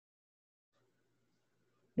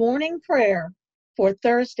Morning prayer for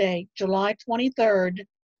Thursday, July 23rd,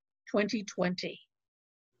 2020.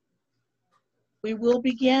 We will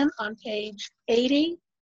begin on page 80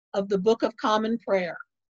 of the Book of Common Prayer.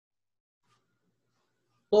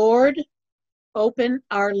 Lord, open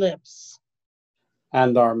our lips,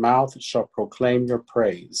 and our mouth shall proclaim your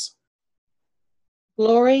praise.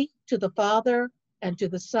 Glory to the Father, and to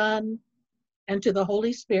the Son, and to the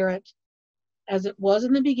Holy Spirit, as it was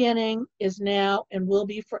in the beginning, is now, and will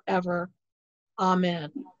be forever. Amen.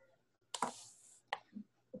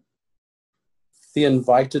 The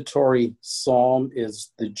invitatory psalm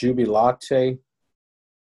is the Jubilate,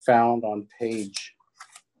 found on page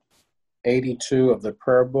 82 of the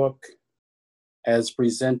prayer book, as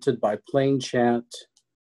presented by Plain Chant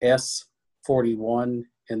S41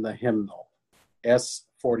 in the hymnal.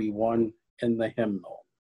 S41 in the hymnal.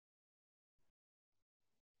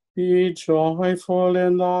 Be joyful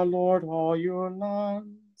in the Lord, all your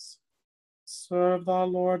lands. Serve the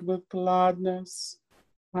Lord with gladness,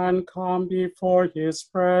 and come before his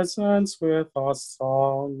presence with a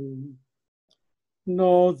song.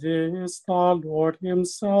 Know this, the Lord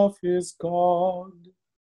himself is God.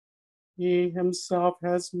 He himself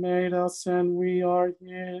has made us, and we are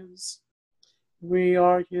his. We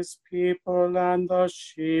are his people and the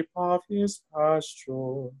sheep of his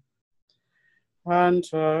pasture.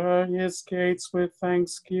 Enter his gates with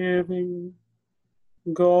thanksgiving.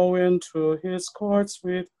 Go into his courts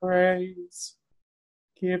with praise.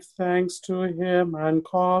 Give thanks to him and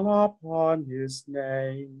call upon his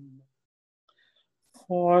name.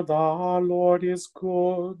 For the Lord is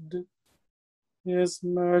good. His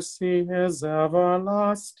mercy is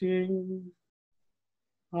everlasting,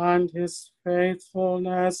 and his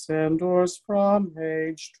faithfulness endures from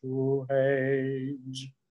age to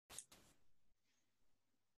age.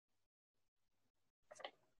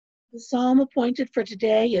 The psalm appointed for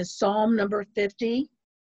today is Psalm number 50,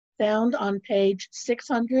 found on page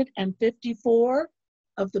 654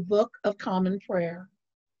 of the Book of Common Prayer.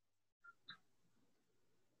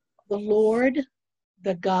 The Lord,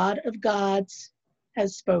 the God of gods,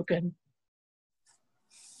 has spoken.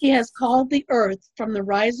 He has called the earth from the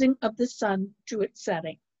rising of the sun to its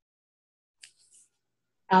setting.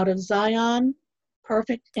 Out of Zion,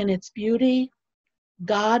 perfect in its beauty,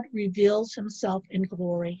 God reveals himself in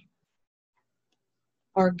glory.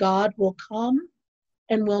 Our God will come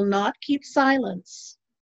and will not keep silence.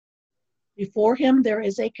 Before him there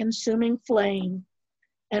is a consuming flame,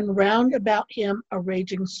 and round about him a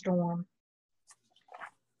raging storm.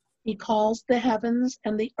 He calls the heavens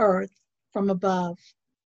and the earth from above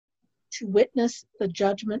to witness the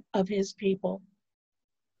judgment of his people.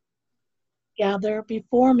 Gather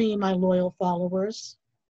before me, my loyal followers,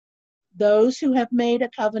 those who have made a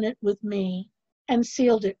covenant with me and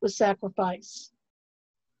sealed it with sacrifice.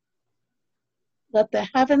 Let the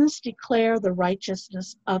heavens declare the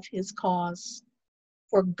righteousness of his cause,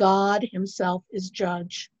 for God himself is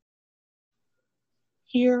judge.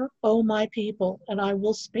 Hear, O my people, and I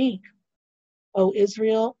will speak. O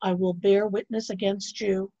Israel, I will bear witness against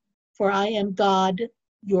you, for I am God,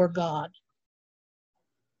 your God.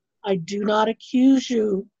 I do not accuse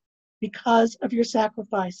you because of your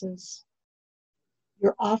sacrifices.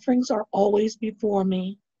 Your offerings are always before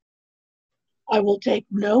me. I will take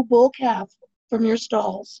no bull calf from your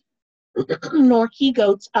stalls, nor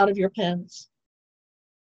he-goats out of your pens.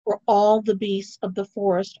 For all the beasts of the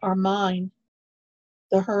forest are mine,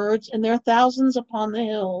 the herds and their thousands upon the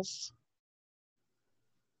hills.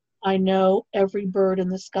 I know every bird in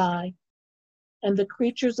the sky, and the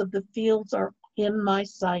creatures of the fields are in my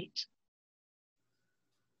sight.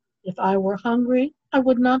 If I were hungry, I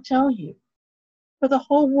would not tell you, for the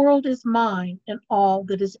whole world is mine and all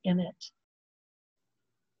that is in it.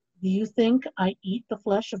 Do you think I eat the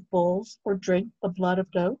flesh of bulls or drink the blood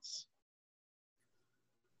of goats?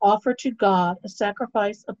 Offer to God a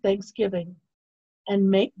sacrifice of thanksgiving and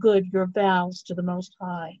make good your vows to the Most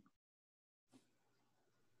High.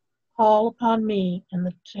 Call upon me in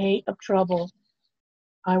the day of trouble.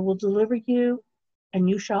 I will deliver you, and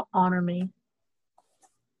you shall honor me.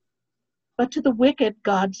 But to the wicked,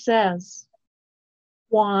 God says,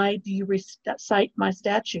 why do you recite my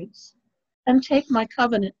statutes and take my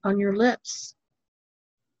covenant on your lips?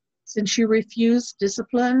 Since you refuse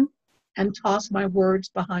discipline and toss my words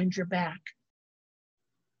behind your back.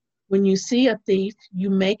 When you see a thief, you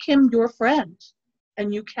make him your friend,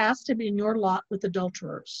 and you cast him in your lot with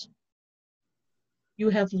adulterers. You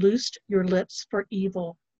have loosed your lips for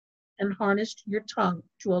evil and harnessed your tongue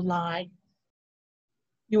to a lie.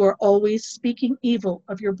 You are always speaking evil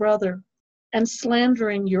of your brother and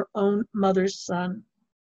slandering your own mother's son.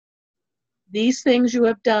 These things you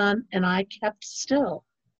have done, and I kept still,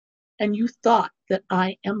 and you thought that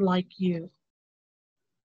I am like you.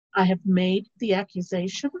 I have made the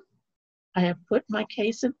accusation. I have put my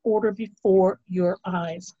case in order before your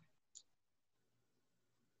eyes.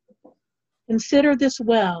 Consider this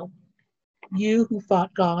well, you who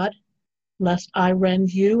fought God, lest I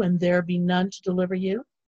rend you and there be none to deliver you.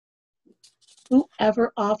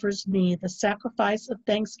 Whoever offers me the sacrifice of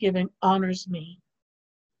thanksgiving honors me.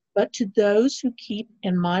 But to those who keep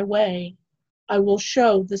in my way, I will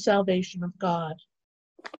show the salvation of God.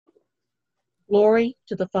 Glory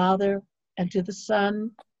to the Father, and to the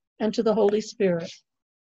Son, and to the Holy Spirit,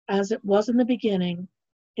 as it was in the beginning,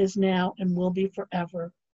 is now, and will be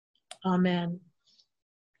forever. Amen.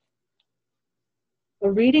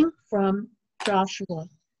 A reading from Joshua.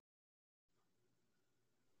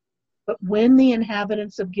 But when the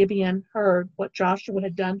inhabitants of Gibeon heard what Joshua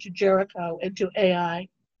had done to Jericho and to Ai,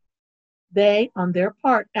 they, on their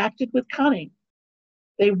part, acted with cunning.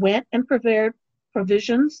 They went and prepared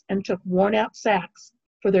provisions and took worn-out sacks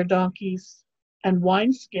for their donkeys and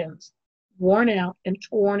wineskins, worn out and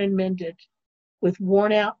torn and mended, with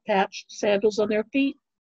worn-out patched sandals on their feet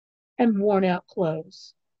and worn-out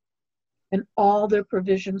clothes. And all their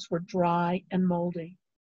provisions were dry and moldy.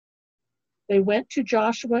 They went to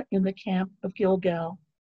Joshua in the camp of Gilgal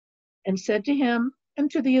and said to him and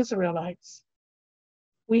to the Israelites,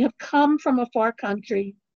 "We have come from a far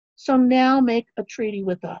country, so now make a treaty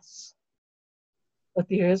with us." But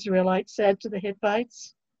the Israelites said to the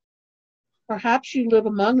Hittites, "Perhaps you live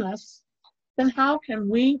among us, then how can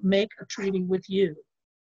we make a treaty with you?"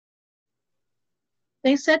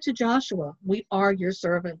 They said to Joshua, "We are your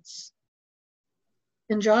servants."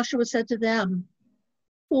 And Joshua said to them,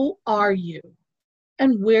 "Who are you,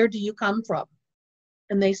 and where do you come from?"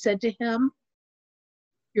 And they said to him,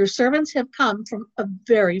 "Your servants have come from a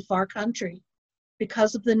very far country,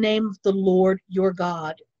 because of the name of the Lord your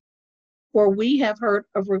God. For we have heard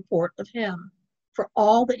a report of him, for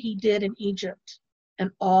all that he did in Egypt,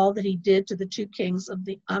 and all that he did to the two kings of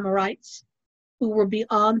the Amorites, who were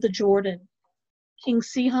beyond the Jordan, King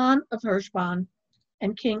Sihon of Heshbon,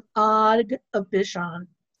 and King Og of Bashan,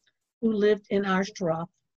 who lived in Ashtaroth.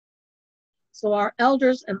 So our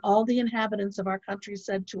elders and all the inhabitants of our country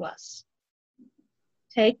said to us,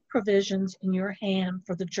 'Take provisions in your hand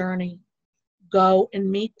for the journey. Go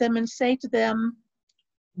and meet them and say to them,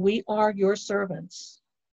 we are your servants.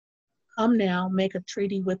 Come now, make a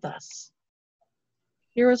treaty with us.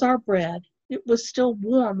 Here is our bread. It was still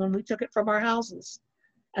warm when we took it from our houses,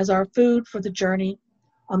 as our food for the journey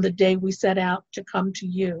on the day we set out to come to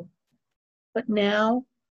you. But now,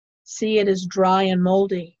 see, it is dry and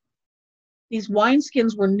moldy. These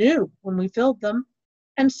wineskins were new when we filled them,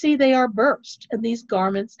 and see, they are burst, and these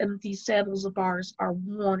garments and these sandals of ours are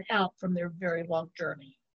worn out from their very long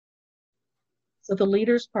journey." So the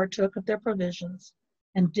leaders partook of their provisions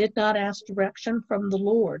and did not ask direction from the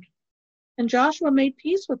Lord. And Joshua made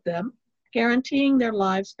peace with them, guaranteeing their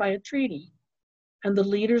lives by a treaty. And the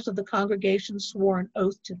leaders of the congregation swore an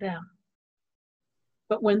oath to them.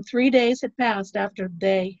 But when 3 days had passed after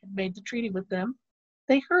they had made the treaty with them,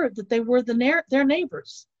 they heard that they were their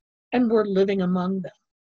neighbors and were living among them.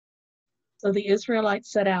 So the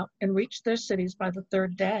Israelites set out and reached their cities by the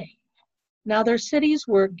 3rd day. Now their cities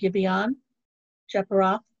were Gibeon,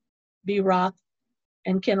 Chepherath, Beeroth,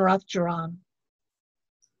 and Kinroth Jearim.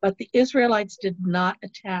 But the Israelites did not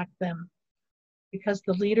attack them, because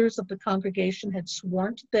the leaders of the congregation had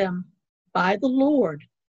sworn to them by the Lord,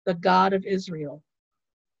 the God of Israel.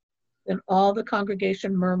 Then all the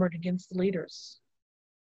congregation murmured against the leaders.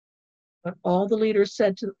 But all the leaders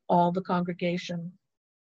said to all the congregation,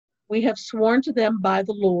 "We have sworn to them by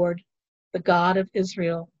the Lord, the God of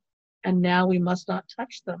Israel, and now we must not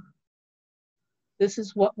touch them. This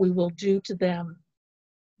is what we will do to them.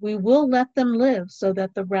 We will let them live so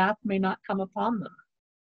that the wrath may not come upon them.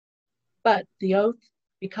 But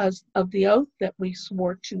because of the oath that we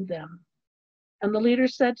swore to them." And the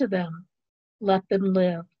leaders said to them, "Let them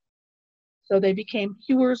live." So they became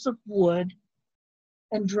hewers of wood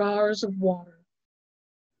and drawers of water,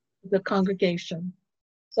 the congregation,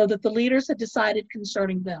 so that the leaders had decided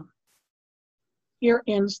concerning them. Here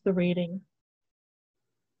ends the reading.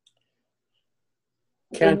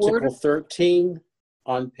 Canticle 13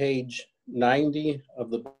 on page 90 of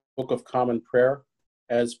the Book of Common Prayer,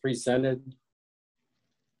 as presented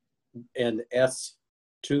in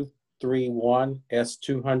S231,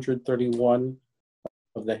 S231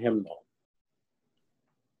 of the hymnal.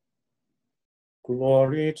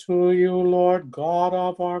 Glory to you, Lord God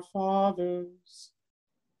of our fathers.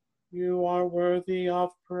 You are worthy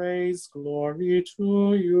of praise. Glory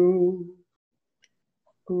to you.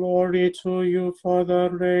 Glory to you for the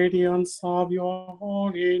radiance of your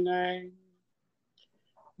holy name.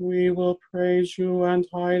 We will praise you and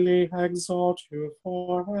highly exalt you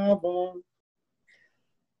forever.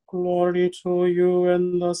 Glory to you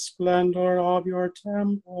in the splendor of your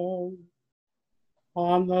temple.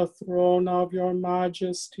 On the throne of your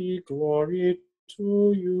majesty, glory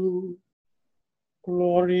to you.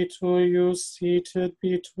 Glory to you seated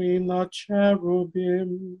between the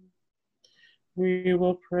cherubim. We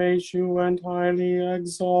will praise you and highly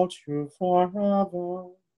exalt you forever.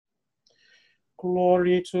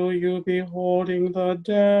 Glory to you beholding the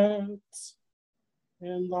dead.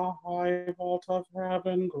 In the high vault of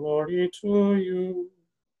heaven, glory to you.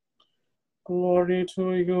 Glory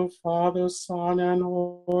to you, Father, Son, and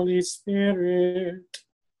Holy Spirit.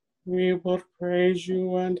 We will praise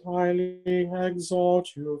you and highly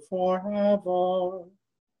exalt you forever.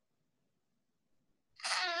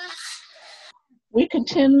 We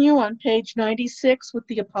continue on page 96 with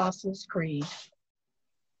the Apostles' Creed.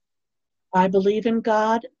 I believe in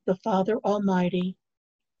God, the Father Almighty,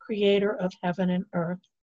 creator of heaven and earth.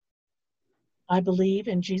 I believe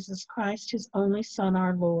in Jesus Christ, his only Son,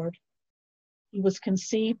 our Lord. He was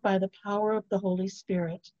conceived by the power of the Holy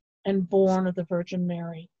Spirit and born of the Virgin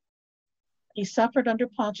Mary. He suffered under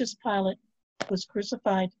Pontius Pilate, was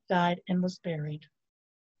crucified, died, and was buried.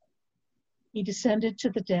 He descended to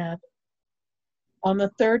the dead. On the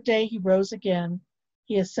third day he rose again.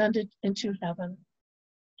 He ascended into heaven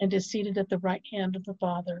and is seated at the right hand of the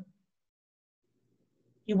Father.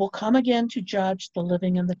 He will come again to judge the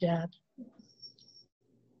living and the dead.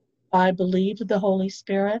 I believe in the Holy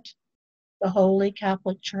Spirit, the Holy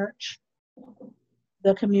Catholic Church,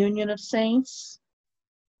 the communion of saints,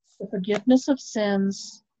 the forgiveness of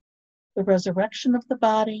sins, the resurrection of the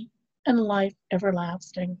body, and life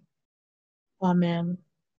everlasting. Amen.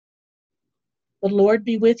 The Lord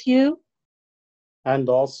be with you. And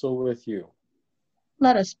also with you.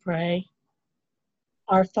 Let us pray.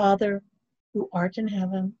 Our Father, who art in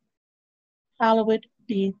heaven, hallowed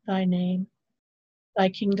be thy name. Thy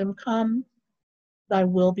kingdom come, thy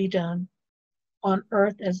will be done, on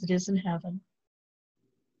earth as it is in heaven.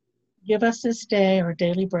 Give us this day our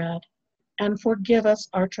daily bread, and forgive us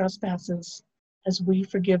our trespasses, as we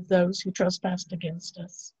forgive those who trespass against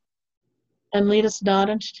us. And lead us not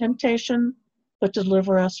into temptation, but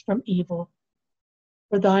deliver us from evil.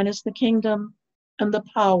 For thine is the kingdom, and the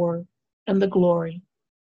power, and the glory,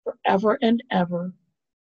 forever and ever.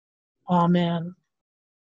 Amen.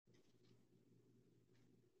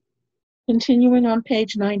 Continuing on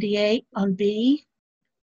page 98, on B,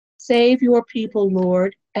 save your people,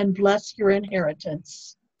 Lord, and bless your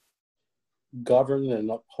inheritance. Govern and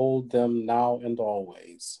uphold them now and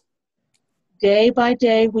always. Day by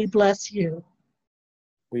day we bless you.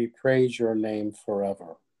 We praise your name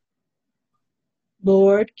forever.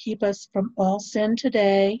 Lord, keep us from all sin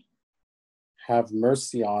today. Have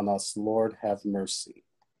mercy on us, Lord, have mercy.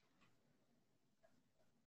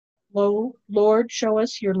 Lord, show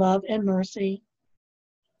us your love and mercy.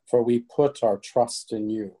 For we put our trust in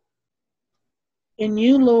you. In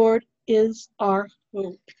you, Lord, is our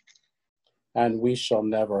hope. And we shall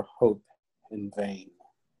never hope in vain.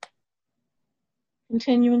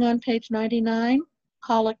 Continuing on page 99,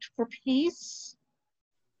 Collect for Peace.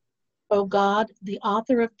 O God, the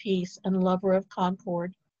author of peace and lover of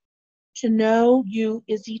concord, to know you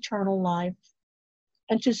is eternal life,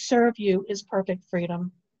 and to serve you is perfect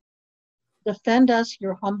freedom. Defend us,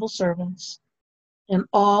 your humble servants, in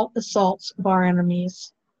all assaults of our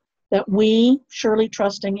enemies, that we, surely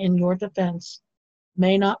trusting in your defense,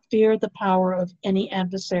 may not fear the power of any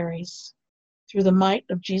adversaries. Through the might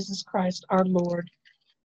of Jesus Christ our Lord.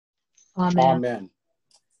 Amen. Amen.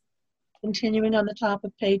 Continuing on the top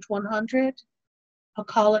of page 100, a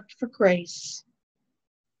collect for grace.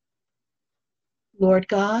 Lord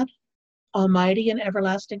God, Almighty and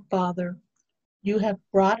everlasting Father, you have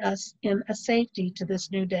brought us in a safety to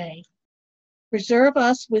this new day. Preserve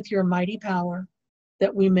us with your mighty power,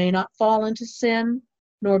 that we may not fall into sin,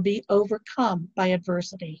 nor be overcome by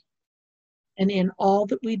adversity. And in all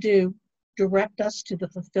that we do, direct us to the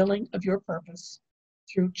fulfilling of your purpose.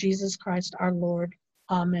 Through Jesus Christ our Lord.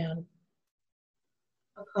 Amen.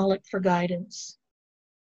 A collect for guidance.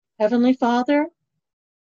 Heavenly Father,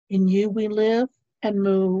 in you we live and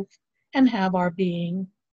move and have our being.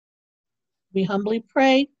 We humbly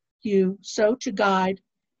pray you so to guide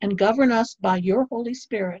and govern us by your Holy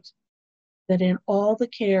Spirit, that in all the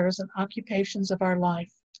cares and occupations of our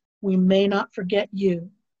life, we may not forget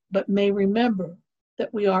you, but may remember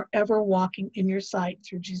that we are ever walking in your sight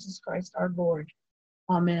through Jesus Christ our Lord.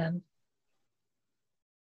 Amen.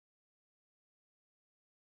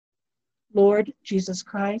 Lord Jesus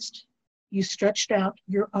Christ, you stretched out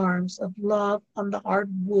your arms of love on the hard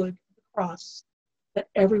wood of the cross, that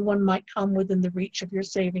everyone might come within the reach of your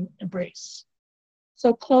saving embrace.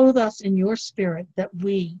 So clothe us in your spirit, that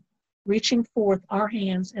we, reaching forth our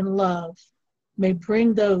hands in love, may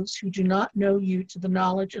bring those who do not know you to the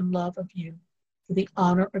knowledge and love of you, for the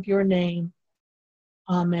honor of your name.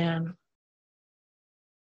 Amen.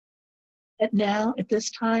 And now, at this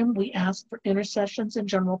time, we ask for intercessions and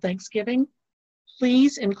general thanksgiving.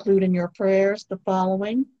 Please include in your prayers the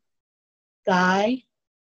following: Guy,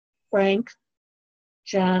 Frank,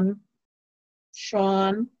 Jen,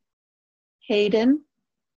 Sean, Hayden,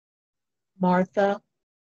 Martha,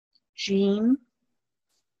 Jean,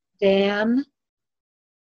 Dan,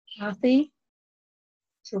 Kathy,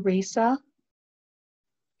 Teresa,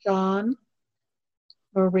 John,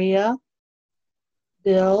 Maria,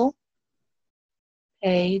 Bill,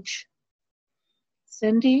 Paige,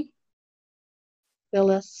 Cindy,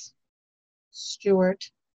 Phyllis, Stuart,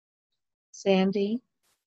 Sandy,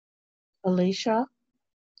 Alicia,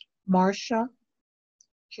 Marcia,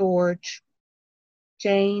 George,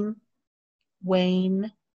 Jane,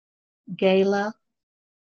 Wayne, Gayla,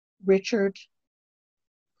 Richard,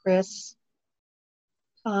 Chris,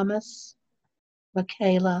 Thomas,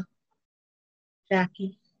 Michaela,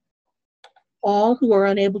 Jackie, all who are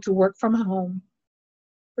unable to work from home,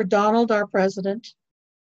 for Donald, our president,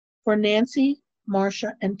 for Nancy,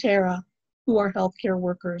 Marcia, and Tara, who are healthcare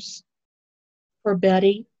workers, for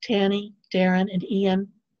Betty, Tanny, Darren, and Ian,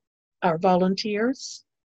 our volunteers,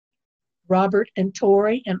 Robert and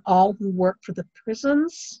Tori, and all who work for the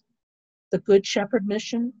prisons, the Good Shepherd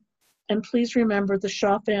Mission, and please remember the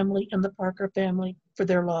Shaw family and the Parker family for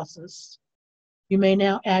their losses. You may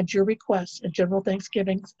now add your requests and general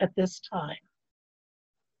thanksgivings at this time.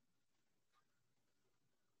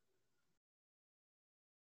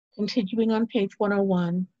 Continuing on page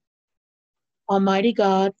 101. Almighty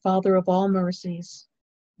God, Father of all mercies,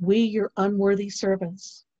 we, your unworthy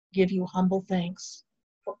servants, give you humble thanks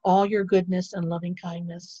for all your goodness and loving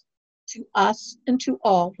kindness to us and to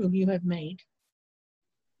all whom you have made.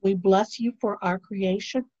 We bless you for our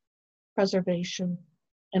creation, preservation,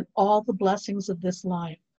 and all the blessings of this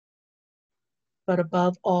life, but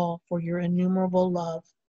above all for your innumerable love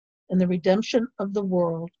and the redemption of the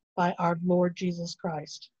world by our Lord Jesus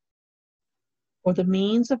Christ, for the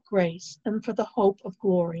means of grace and for the hope of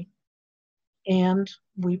glory. And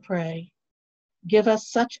we pray, give us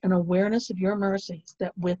such an awareness of your mercies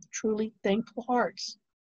that with truly thankful hearts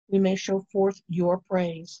we may show forth your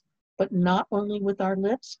praise, but not only with our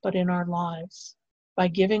lips, but in our lives, by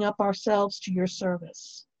giving up ourselves to your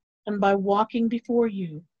service, and by walking before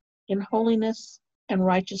you in holiness and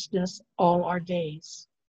righteousness all our days.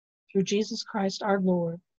 Through Jesus Christ our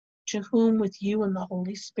Lord, to whom with you and the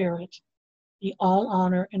Holy Spirit be all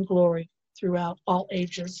honor and glory throughout all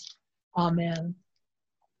ages. Amen.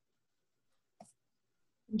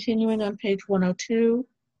 Continuing on page 102,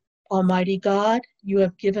 Almighty God, you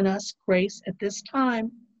have given us grace at this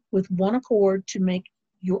time with one accord to make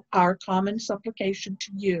our common supplication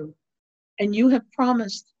to you. And you have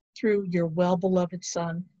promised through your well-beloved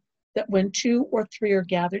Son that when 2 or 3 are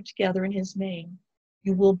gathered together in his name,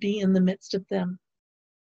 you will be in the midst of them.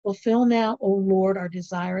 Fulfill now, O Lord, our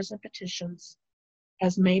desires and petitions,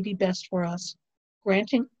 as may be best for us,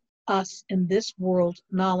 granting us in this world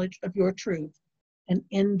knowledge of your truth, and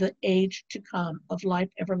in the age to come of life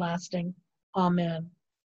everlasting. Amen.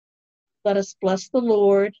 Let us bless the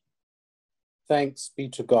Lord. Thanks be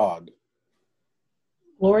to God.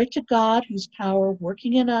 Glory to God, whose power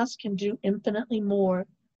working in us can do infinitely more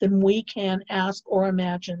than we can ask or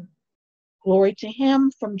imagine. Glory to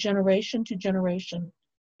him from generation to generation,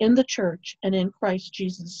 in the church and in Christ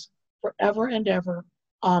Jesus, forever and ever.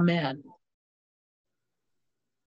 Amen.